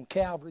happened on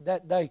Calvary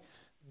that day.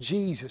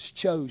 Jesus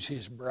chose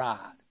His bride.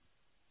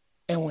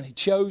 And when He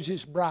chose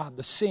His bride,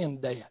 the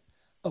sin debt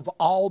of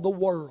all the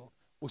world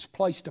was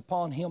placed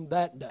upon Him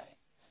that day.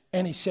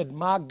 And He said,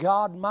 my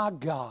God,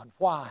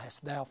 why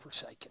hast Thou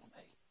forsaken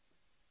me?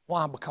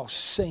 Why? Because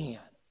sin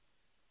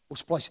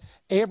was placed.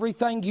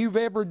 Everything you've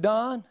ever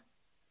done,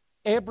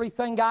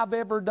 everything I've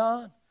ever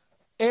done,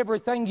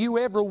 everything you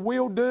ever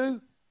will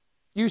do,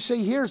 you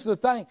see, here's the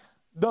thing.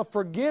 The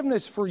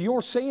forgiveness for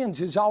your sins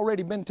has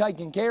already been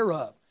taken care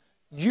of.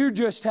 You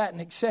just hadn't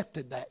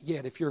accepted that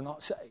yet if you're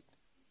not saved.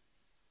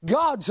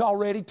 God's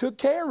already took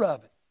care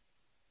of it.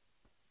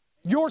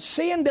 Your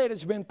sin debt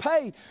has been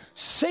paid.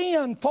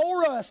 Sin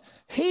for us.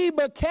 He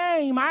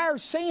became our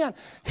sin.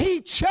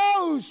 He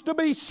chose to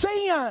be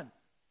sin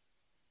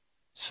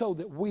so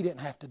that we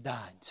didn't have to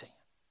die in sin.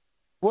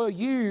 Well,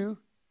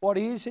 what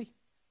is He?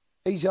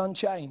 He's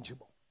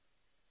unchangeable.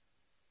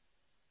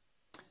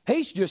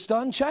 He's just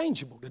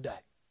unchangeable today.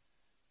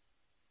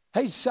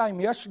 He's the same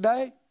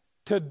yesterday,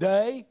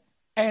 today,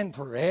 and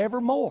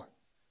forevermore.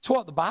 That's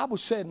what the Bible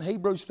said in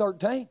Hebrews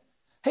 13.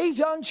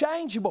 He's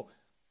unchangeable.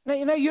 Now,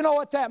 you know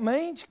what that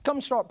means? Come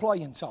start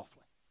playing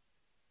softly.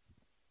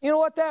 You know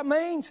what that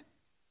means?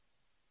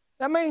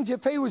 That means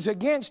if He was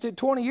against it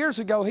 20 years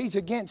ago, He's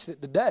against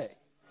it today.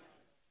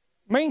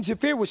 It means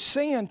if it was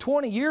sin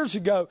 20 years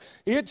ago,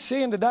 it's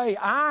sin today.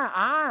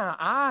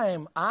 I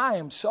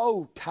am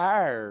so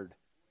tired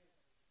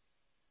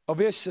of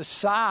this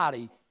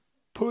society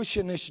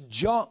pushing this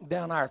junk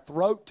down our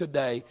throat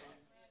today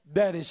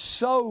that is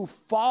so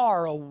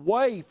far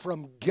away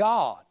from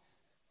God.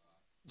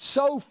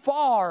 So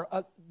far,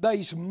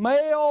 these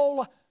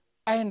male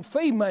and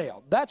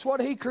female. That's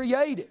what He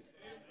created.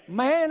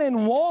 Man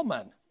and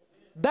woman.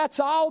 That's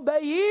all they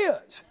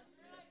is.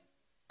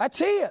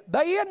 That's it.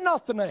 They ain't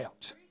nothing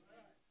else.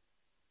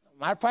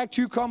 Matter of fact,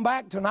 you come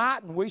back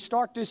tonight and we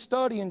start this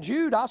study in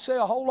Jude, I'll say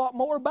a whole lot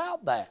more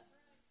about that.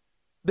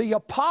 The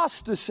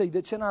apostasy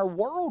that's in our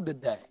world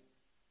today.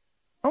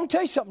 I'm going to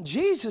tell you something.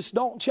 Jesus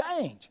don't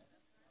change.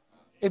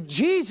 If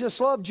Jesus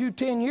loved you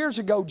 10 years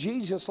ago,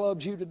 Jesus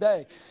loves you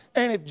today.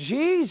 And if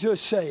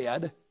Jesus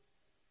said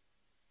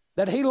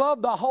that He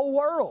loved the whole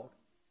world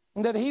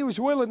and that He was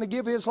willing to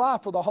give His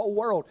life for the whole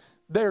world,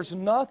 there's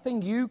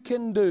nothing you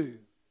can do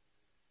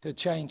to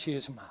change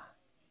His mind.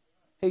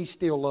 He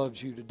still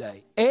loves you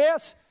today.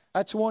 S,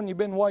 that's the one you've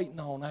been waiting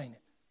on, ain't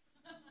it?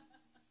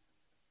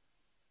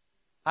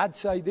 I'd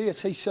say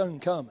this, He's soon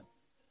coming.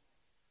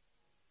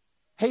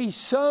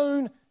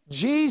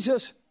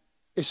 Jesus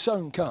is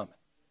soon coming.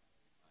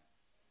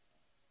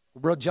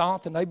 Brother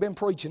Jonathan, they've been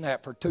preaching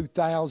that for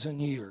 2,000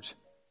 years.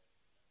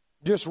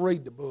 Just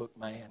read the book,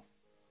 man.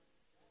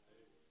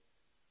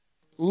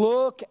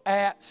 Look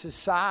at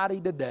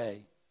society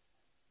today.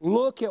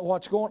 Look at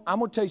what's going on. I'm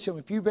going to tell you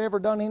something. If you've ever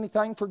done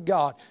anything for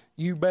God,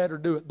 you better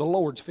do it. The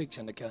Lord's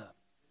fixing to come.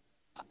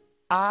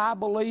 I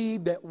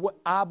believe that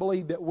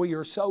we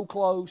are so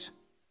close.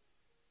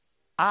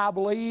 I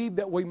believe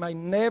that we may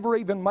never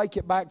even make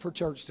it back for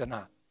church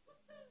tonight.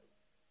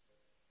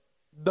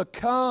 The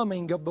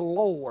coming of the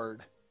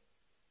Lord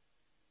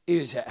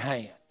is at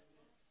hand.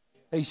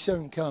 He's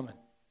soon coming.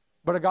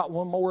 But I got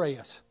one more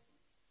S.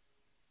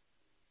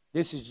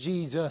 This is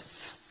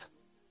Jesus.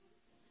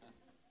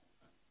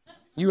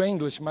 You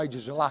English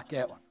majors will like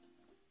that one.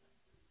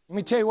 Let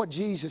me tell you what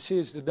Jesus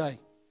is today.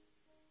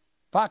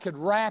 If I could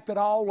wrap it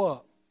all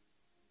up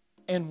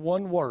in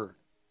one word,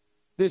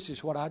 this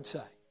is what I'd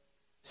say.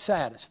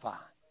 Satisfying.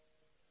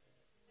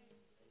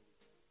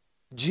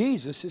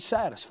 Jesus is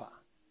satisfying.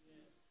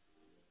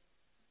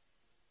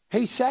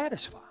 He's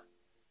satisfying.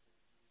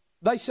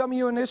 There's some of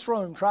you in this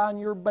room trying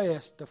your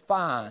best to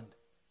find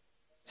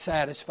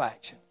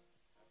satisfaction.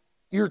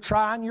 You're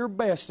trying your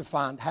best to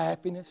find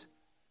happiness.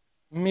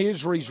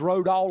 Misery's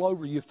wrote all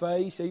over your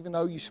face, even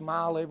though you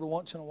smile every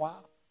once in a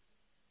while.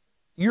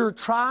 You're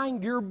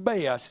trying your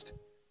best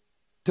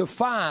to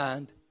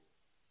find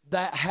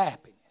that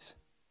happiness.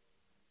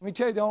 Let me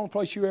tell you the only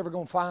place you're ever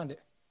going to find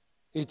it.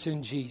 It's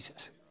in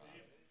Jesus.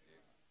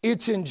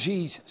 It's in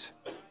Jesus.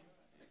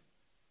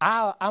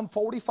 I'm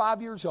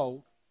 45 years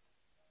old,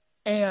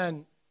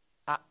 and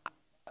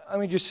let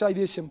me just say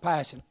this in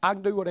passing. I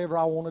can do whatever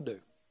I want to do.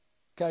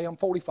 Okay, I'm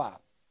 45.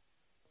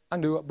 I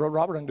can do it, Brother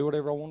Robert, I can do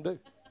whatever I want to do.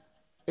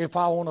 If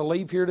I want to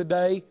leave here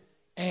today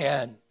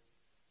and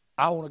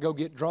I want to go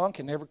get drunk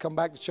and never come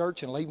back to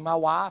church and leave my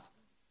wife,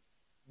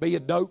 be a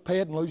dope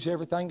head and lose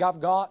everything I've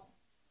got,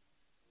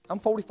 I'm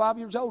 45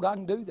 years old. I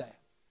can do that.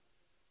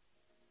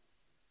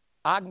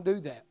 I can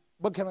do that.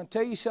 But can I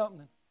tell you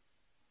something?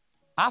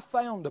 I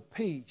found a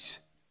peace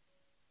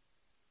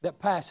that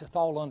passeth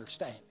all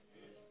understanding.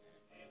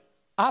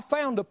 I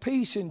found a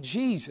peace in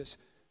Jesus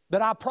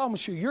that I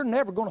promise you, you're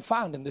never going to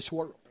find in this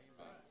world.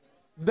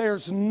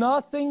 There's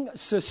nothing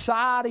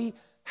society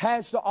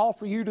has to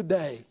offer you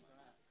today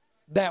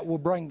that will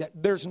bring that.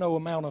 There's no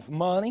amount of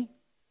money.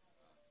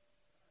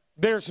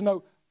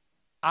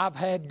 I've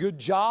had good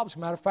jobs.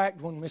 Matter of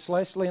fact, when Miss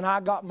Leslie and I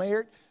got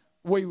married,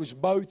 we was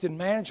both in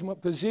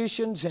management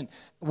positions and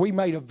we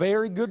made a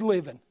very good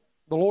living.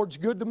 The Lord's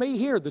good to me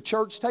here. The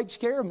church takes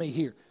care of me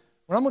here.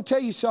 But I'm going to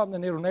tell you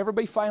something that'll never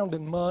be found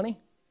in money.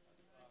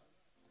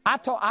 I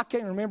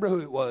can't remember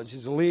who it was.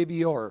 It's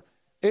Olivia or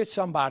it's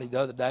somebody the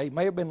other day. It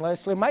may have been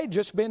Leslie. It may have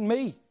just been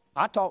me.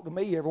 I talk to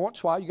me every once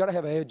in a while. You got to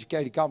have an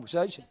educated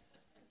conversation.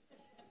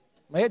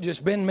 It may have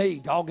just been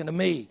me talking to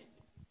me.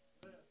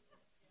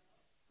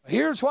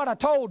 Here's what I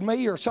told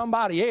me or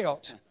somebody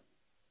else.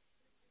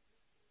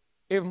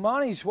 If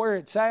money's where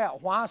it's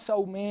at, why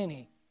so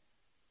many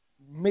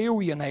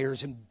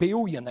millionaires and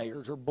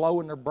billionaires are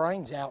blowing their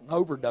brains out and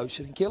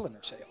overdosing and killing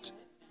themselves?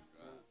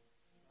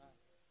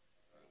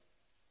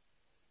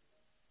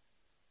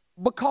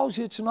 Because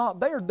it's not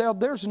there.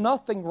 There's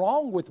nothing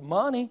wrong with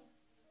money.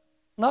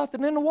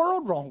 Nothing in the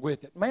world wrong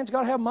with it. Man's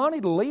got to have money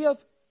to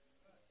live.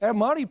 Have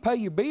money to pay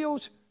your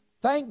bills.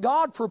 Thank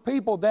God for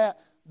people that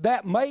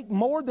make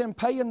more than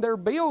paying their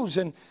bills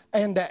and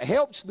that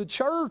helps the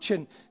church.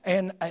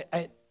 And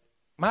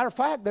matter of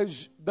fact,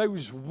 there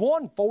was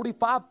one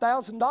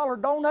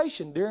 $45,000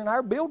 donation during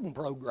our building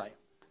program.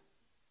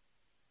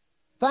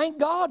 Thank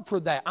God for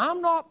that.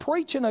 I'm not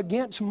preaching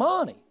against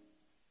money.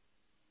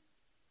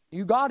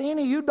 You got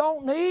any you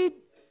don't need?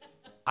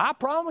 I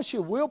promise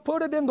you, we'll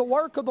put it in the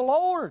work of the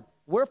Lord.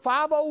 We're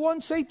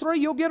 501c3.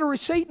 You'll get a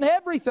receipt and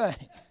everything.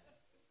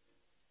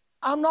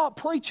 I'm not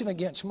preaching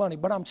against money,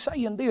 but I'm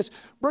saying this.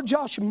 Brother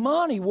Josh,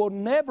 money will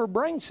never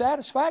bring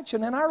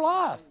satisfaction in our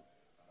life.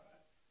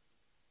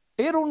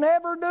 It'll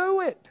never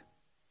do it.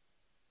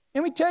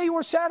 Let me tell you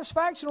where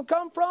satisfaction will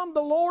come from.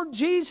 The Lord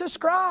Jesus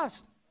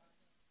Christ.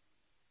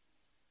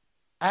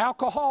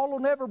 Alcohol will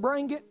never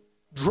bring it.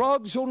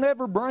 Drugs will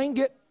never bring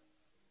it.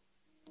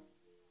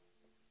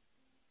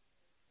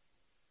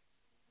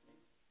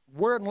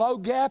 We're in low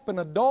gap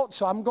and adults,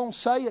 so I'm going to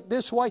say it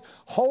this way.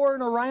 Whoring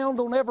around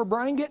will never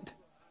bring it.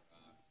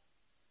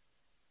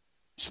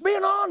 Just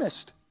being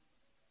honest.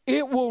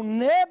 It will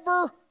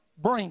never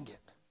bring it.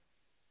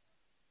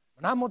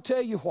 And I'm going to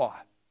tell you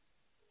what.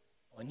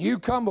 When you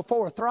come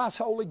before a thrice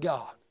holy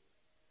God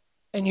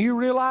and you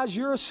realize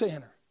you're a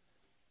sinner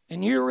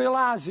and you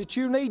realize that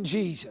you need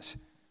Jesus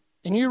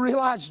and you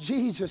realize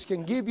Jesus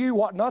can give you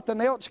what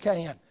nothing else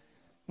can.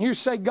 You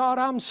say, God,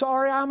 I'm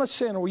sorry, I'm a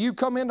sinner. Will you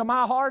come into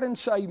my heart and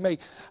save me?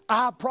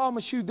 I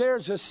promise you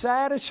there's a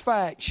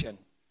satisfaction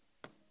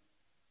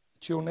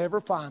that you'll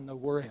never find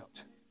nowhere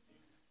else.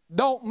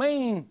 Don't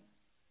mean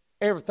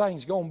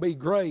everything's going to be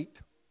great.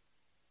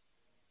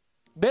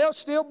 There'll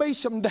still be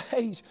some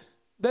days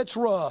that's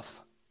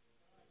rough.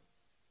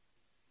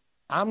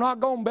 I'm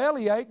not going to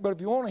bellyache, but if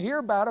you want to hear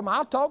about them,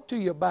 I'll talk to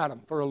you about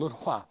them for a little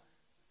while.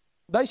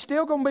 There's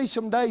still going to be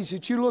some days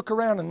that you look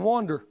around and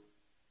wonder,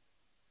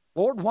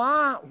 Lord,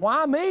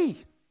 why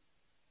me?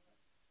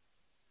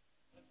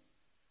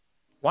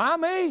 Why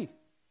me?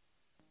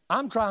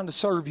 I'm trying to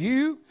serve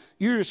you.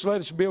 You just let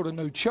us build a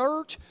new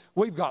church.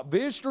 We've got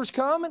visitors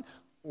coming.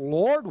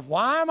 Lord,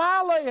 why am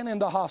I laying in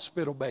the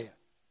hospital bed?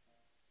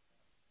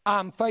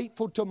 I'm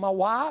faithful to my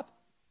wife.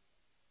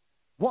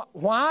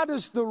 Why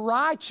does the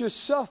righteous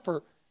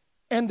suffer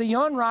and the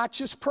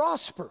unrighteous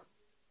prosper?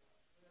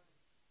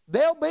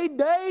 There'll be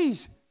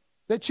days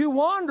that you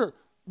wonder,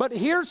 but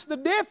here's the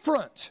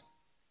difference.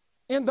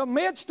 In the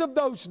midst of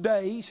those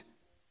days,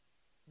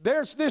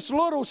 there's this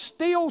little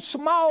still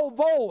small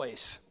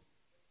voice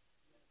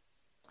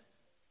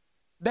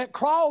that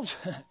crawls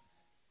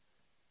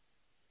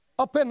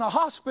up in the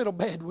hospital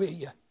bed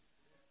with you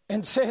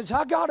and says,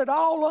 I got it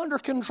all under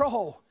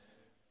control.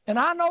 And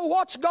I know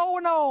what's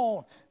going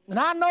on. And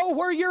I know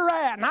where you're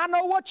at. And I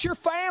know what your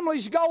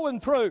family's going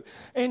through.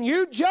 And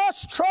you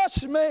just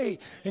trust me.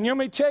 And let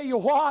me tell you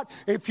what,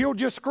 if you'll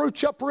just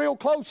scrooch up real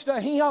close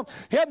to Him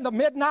in the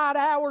midnight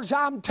hours,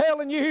 I'm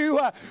telling you,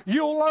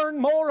 you'll learn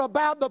more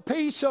about the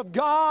peace of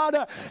God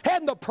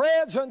and the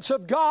presence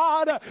of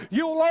God.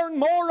 You'll learn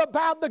more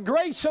about the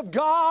grace of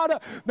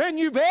God than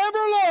you've ever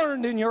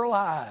learned in your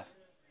life.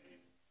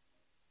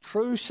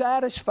 True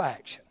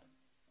satisfaction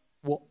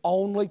will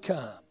only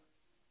come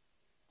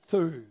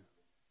through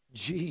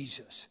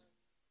Jesus,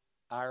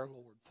 our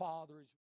Lord. Father,